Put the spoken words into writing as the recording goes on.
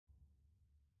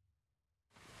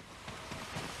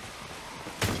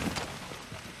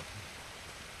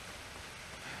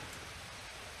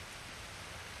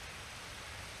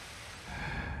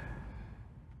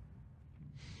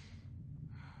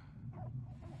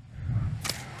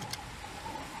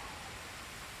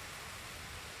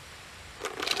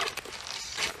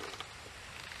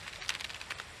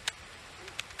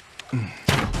是。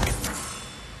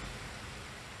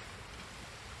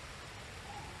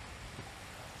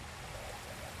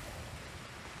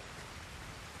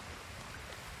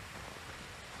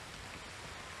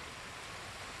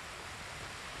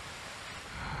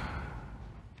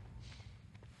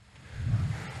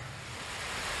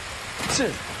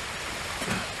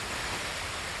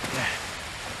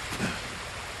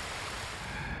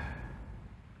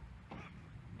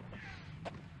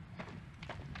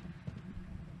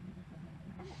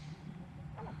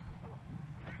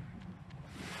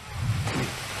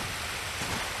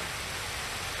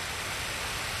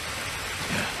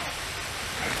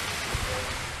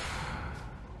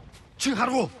去哈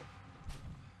鲁。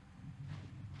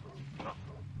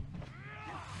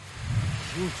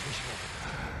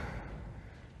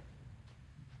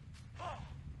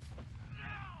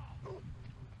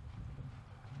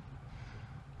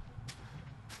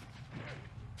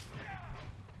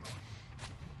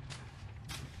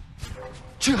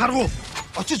 去哈鲁，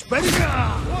啊，这是白的。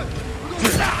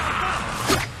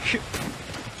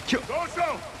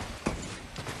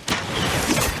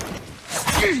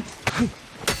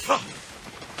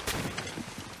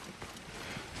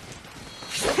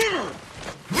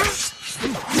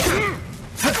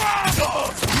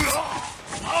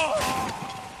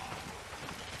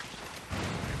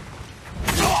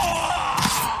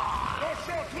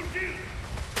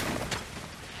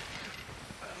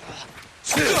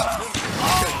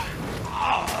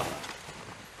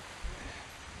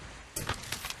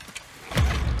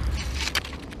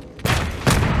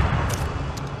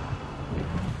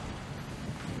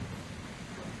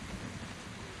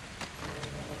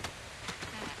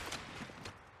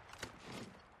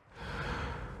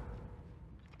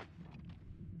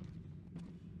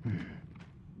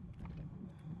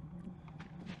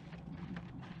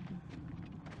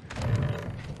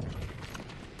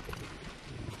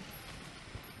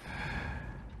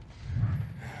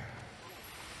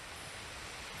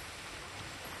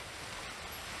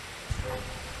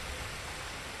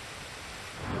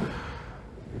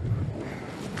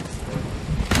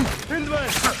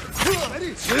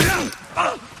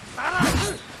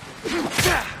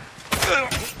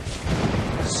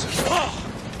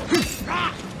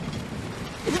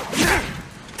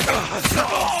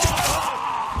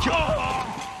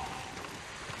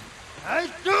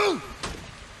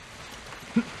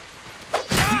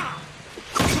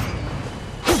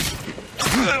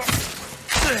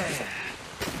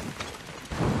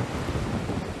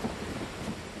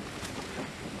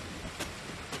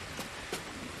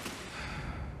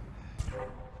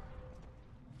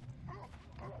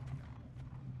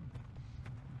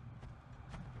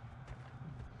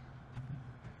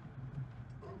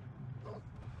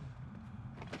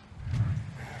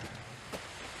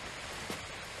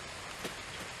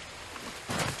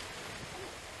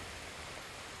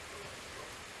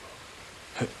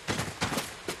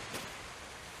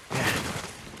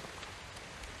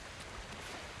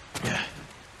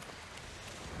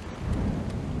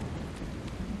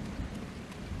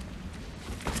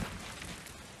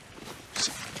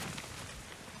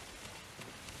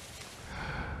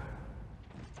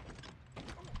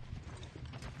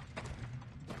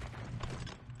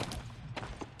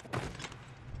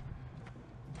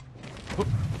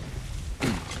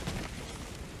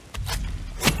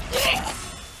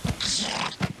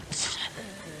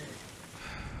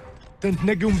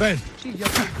تنتنقي ومبان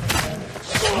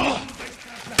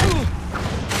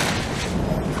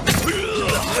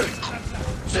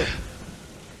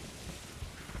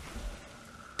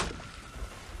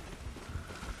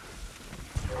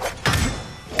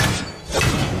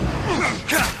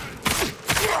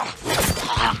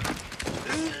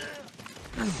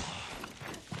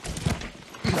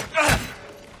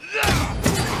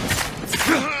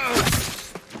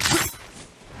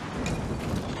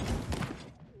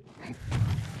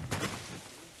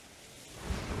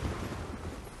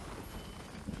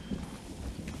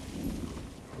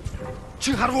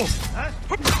去哈鲁。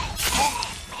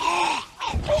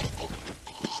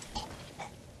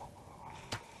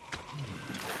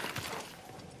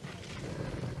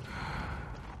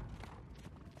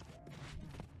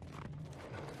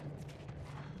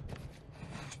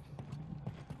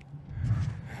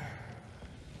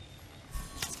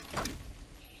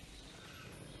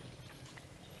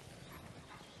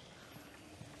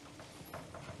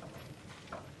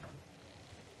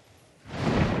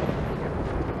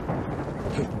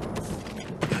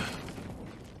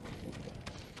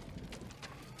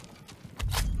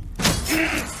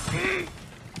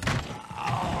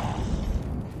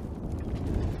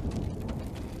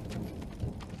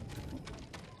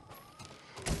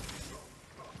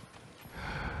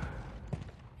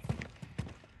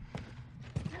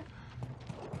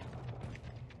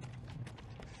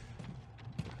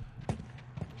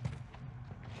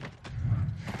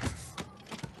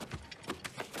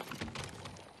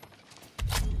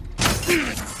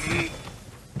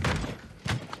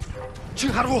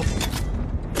 지금 가라고!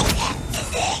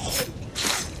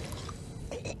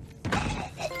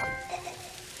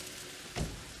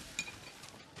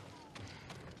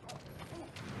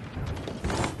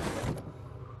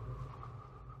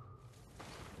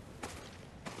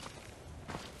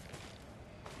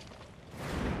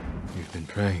 You've been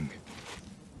praying.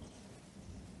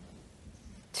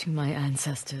 To my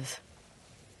ancestors.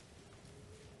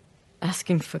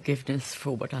 Asking forgiveness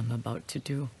for what I'm about to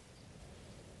do.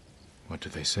 What do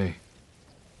they say?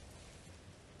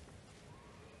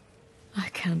 I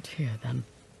can't hear them.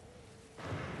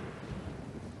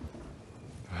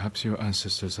 Perhaps your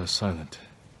ancestors are silent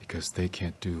because they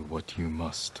can't do what you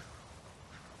must.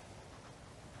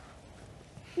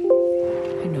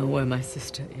 I know where my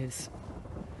sister is.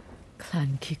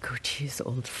 Clan Kikuchi's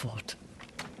old fort.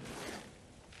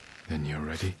 Then you're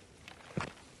ready?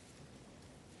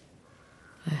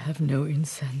 I have no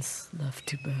incense left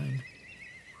to burn.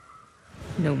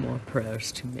 No more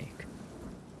prayers to make.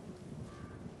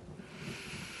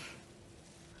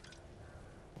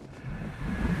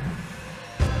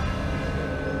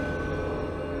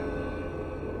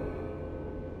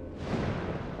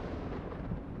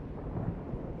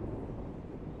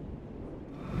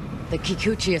 The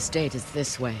Kikuchi estate is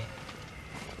this way.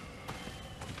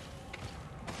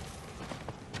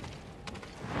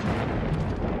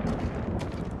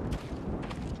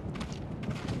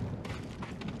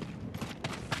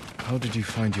 How did you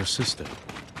find your sister?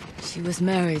 She was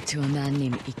married to a man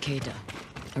named Ikeda,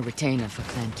 a retainer for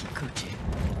Clan Kikuchi.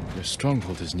 Your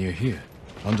stronghold is near here,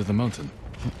 under the mountain.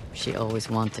 She always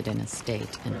wanted an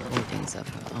estate and holdings of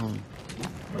her own.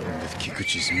 And with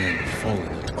Kikuchi's men fallen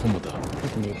at Komoda.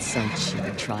 It made sense she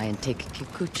would try and take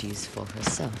Kikuchi's for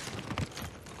herself.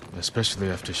 Especially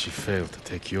after she failed to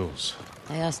take yours.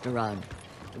 I asked around.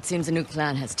 It seems a new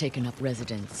clan has taken up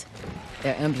residence.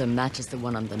 Their emblem matches the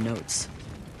one on the notes.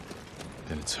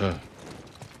 Then it's her.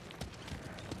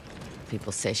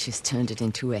 People say she's turned it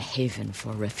into a haven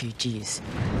for refugees,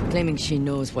 claiming she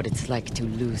knows what it's like to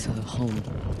lose her home.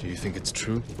 Do you think it's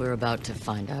true? We're about to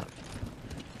find out.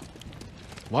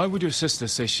 Why would your sister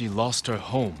say she lost her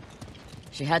home?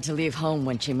 She had to leave home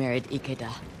when she married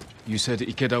Ikeda. You said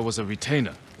Ikeda was a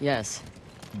retainer, Yes.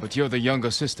 but you're the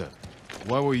younger sister.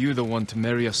 Why were you the one to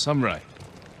marry a samurai?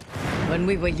 When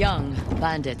we were young,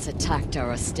 bandits attacked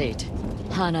our estate.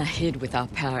 Hana hid with our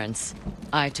parents.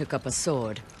 I took up a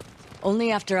sword.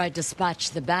 Only after I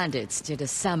dispatched the bandits did a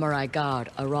samurai guard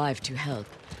arrive to help.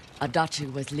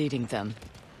 Adachi was leading them.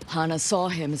 Hana saw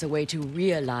him as a way to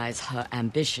realize her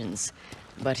ambitions,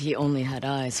 but he only had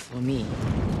eyes for me.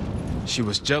 She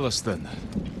was jealous then.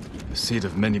 The seed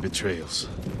of many betrayals.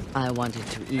 I wanted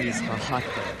to ease her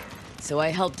heartbreak, so I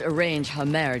helped arrange her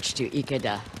marriage to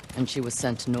Ikeda, and she was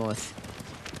sent north.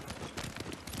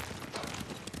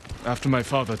 After my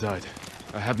father died,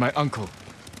 I had my uncle,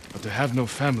 but to have no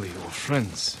family or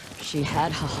friends. She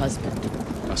had her husband.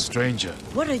 A stranger.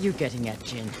 What are you getting at,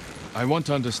 Jin? I want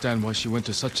to understand why she went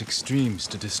to such extremes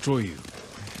to destroy you.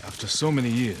 After so many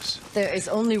years. There is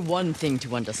only one thing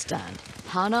to understand.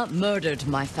 Hana murdered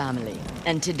my family,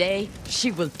 and today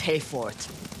she will pay for it.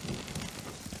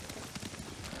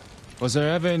 Was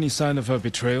there ever any sign of her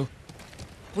betrayal?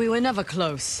 We were never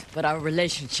close, but our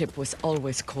relationship was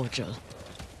always cordial.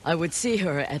 I would see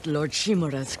her at Lord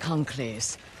Shimura's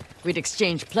conclaves. We'd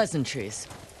exchange pleasantries.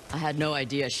 I had no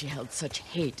idea she held such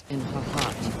hate in her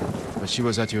heart. But she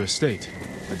was at your estate,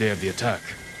 the day of the attack.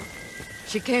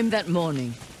 She came that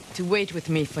morning to wait with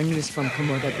me for news from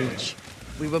Komoda Beach.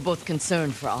 We were both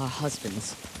concerned for our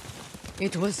husbands.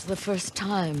 It was the first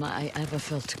time I ever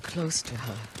felt close to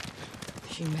her.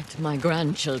 She met my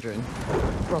grandchildren,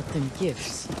 brought them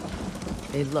gifts.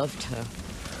 They loved her.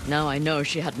 Now I know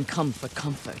she hadn't come for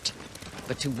comfort,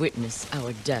 but to witness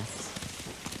our deaths.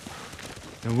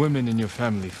 The women in your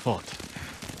family fought.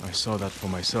 I saw that for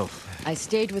myself. I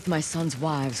stayed with my son's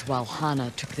wives while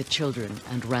Hana took the children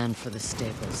and ran for the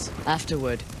stables.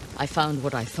 Afterward, I found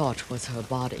what I thought was her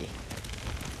body.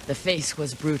 The face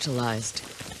was brutalized,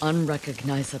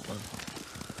 unrecognizable.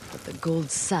 But the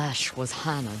gold sash was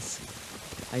Hana's.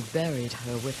 I buried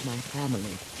her with my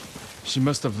family. She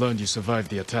must have learned you survived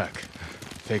the attack.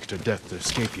 Faked her death to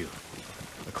escape you.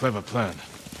 A clever plan.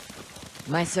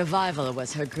 My survival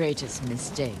was her greatest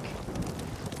mistake.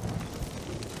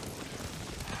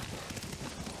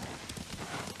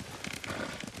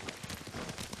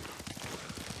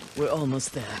 We're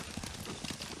almost there.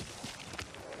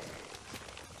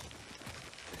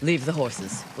 Leave the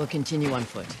horses. We'll continue on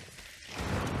foot.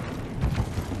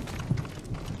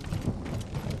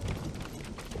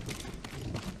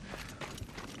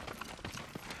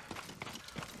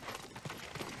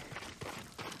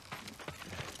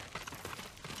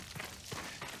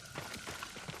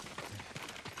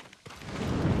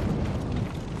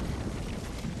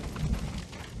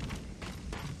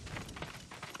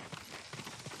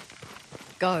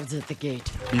 Guards at the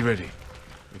gate. Be ready.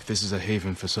 If this is a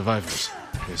haven for survivors,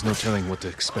 there's no telling what to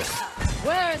expect.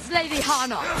 Where's Lady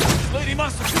Hana? Lady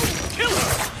Master, kill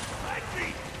her!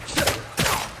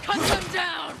 Cut them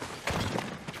down!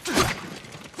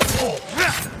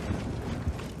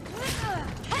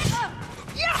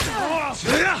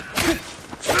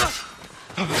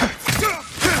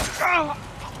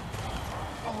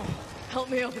 Help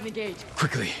me open the gate.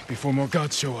 Quickly, before more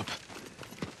gods show up.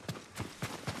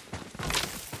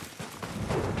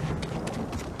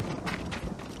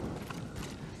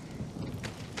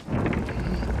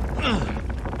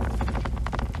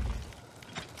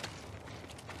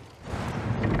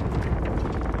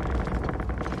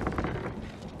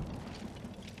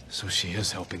 So she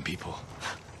is helping people.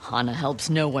 Hana helps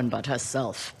no one but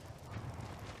herself.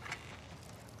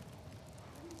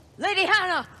 Lady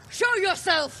Hana, show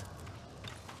yourself!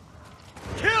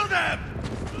 Kill them!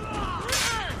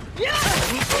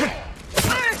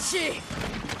 Where is she?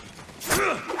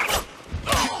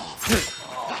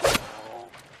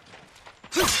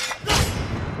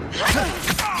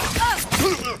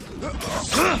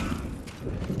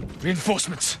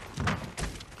 Reinforcements!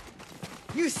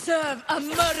 You serve a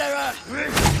murderer!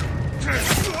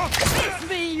 It's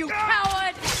me, you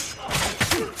coward!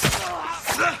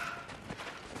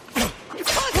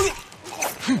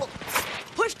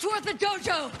 Push toward the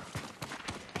dojo!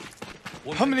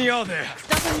 How many are there?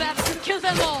 Doesn't matter, kill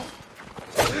them all!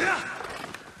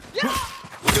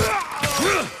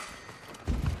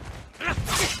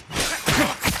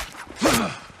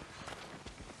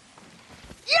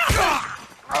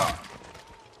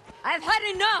 I've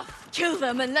had enough! Kill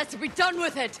them and let's be done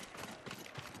with it!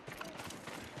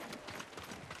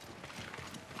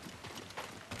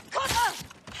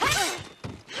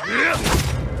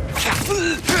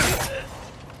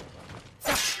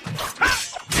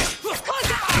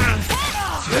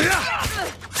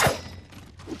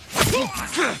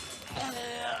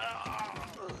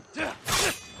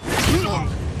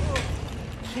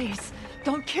 Please,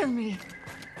 don't kill me.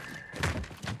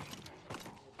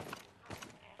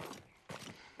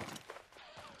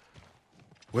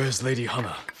 Where's Lady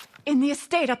Hana? In the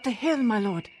estate up the hill, my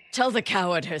lord. Tell the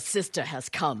coward her sister has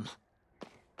come.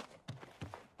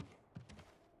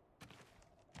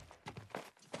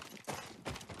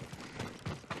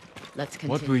 Let's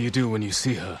continue. What will you do when you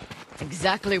see her?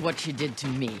 Exactly what she did to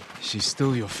me. She's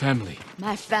still your family.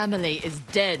 My family is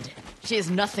dead. She is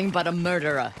nothing but a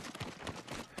murderer.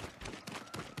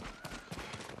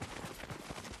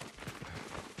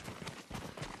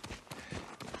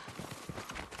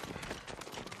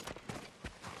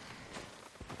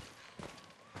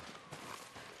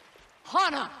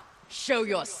 Hana, show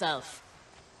yourself.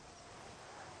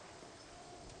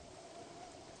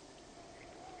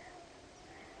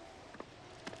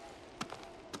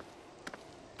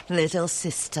 Little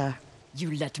sister.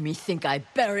 You let me think I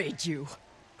buried you.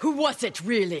 Who was it,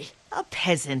 really? A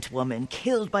peasant woman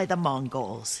killed by the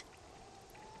Mongols.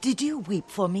 Did you weep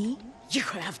for me? You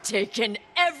have taken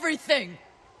everything!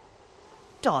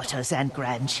 Daughters and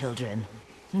grandchildren.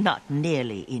 Not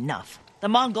nearly enough. The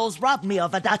Mongols robbed me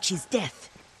of Adachi's death,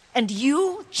 and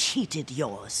you cheated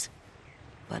yours.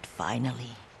 But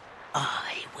finally,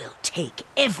 I will take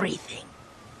everything.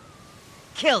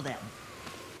 Kill them.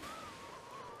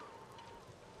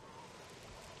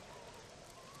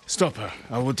 Stop her.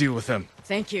 I will deal with them.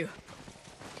 Thank you.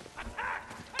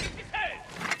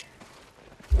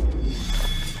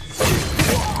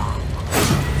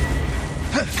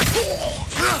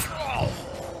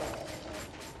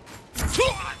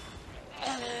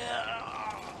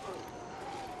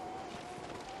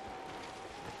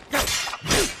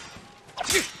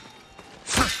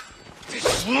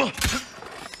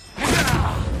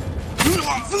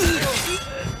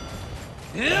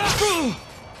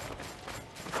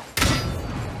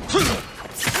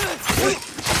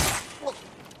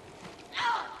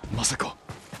 Masako.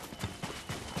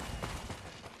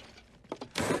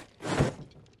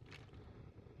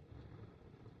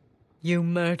 You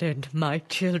murdered my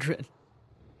children.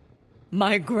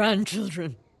 My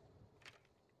grandchildren.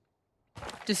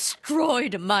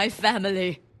 Destroyed my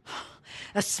family.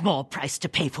 A small price to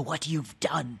pay for what you've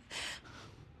done.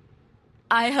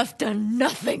 I have done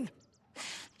nothing.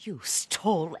 You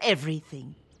stole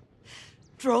everything.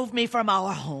 Drove me from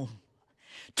our home.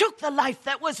 Took the life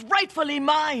that was rightfully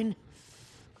mine.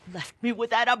 Left me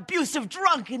with that abusive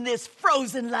drunk in this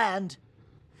frozen land.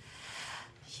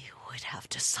 You would have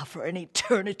to suffer an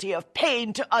eternity of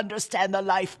pain to understand the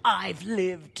life I've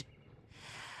lived.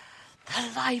 The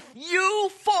life you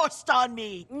forced on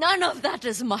me. None of that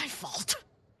is my fault.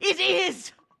 It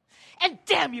is! And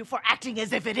damn you for acting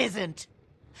as if it isn't.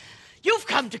 You've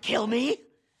come to kill me,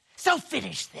 so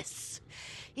finish this.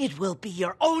 It will be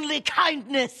your only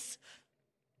kindness.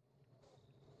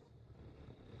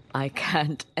 I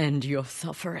can't end your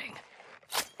suffering.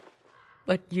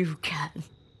 But you can.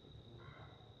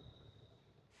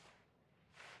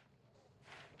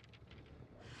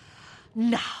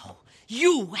 Now,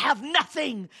 you have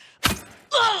nothing.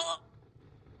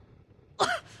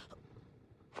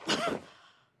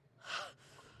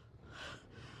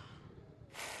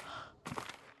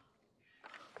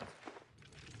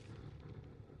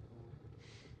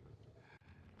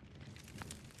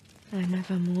 I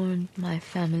never mourned my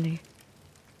family.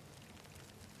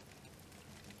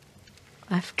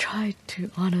 I've tried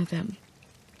to honor them,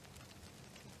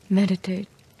 meditate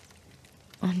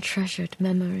on treasured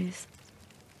memories.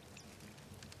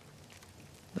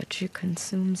 But she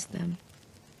consumes them.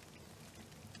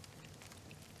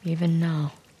 Even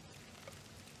now,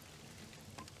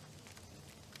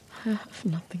 I have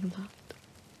nothing left.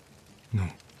 No.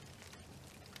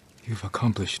 You've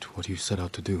accomplished what you set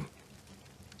out to do.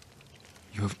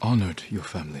 You have honored your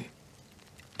family,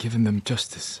 given them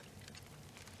justice.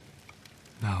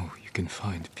 Now you can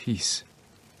find peace.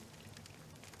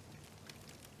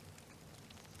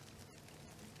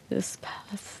 This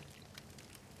path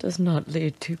does not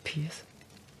lead to peace.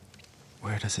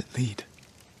 Where does it lead?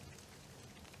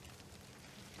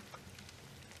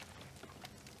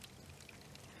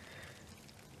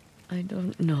 I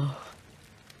don't know.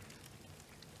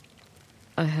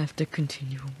 I have to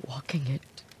continue walking it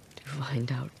to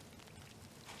find out.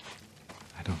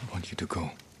 I don't want you to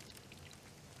go.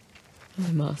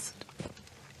 I must.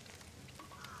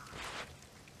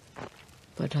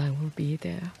 But I will be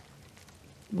there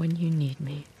when you need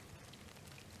me.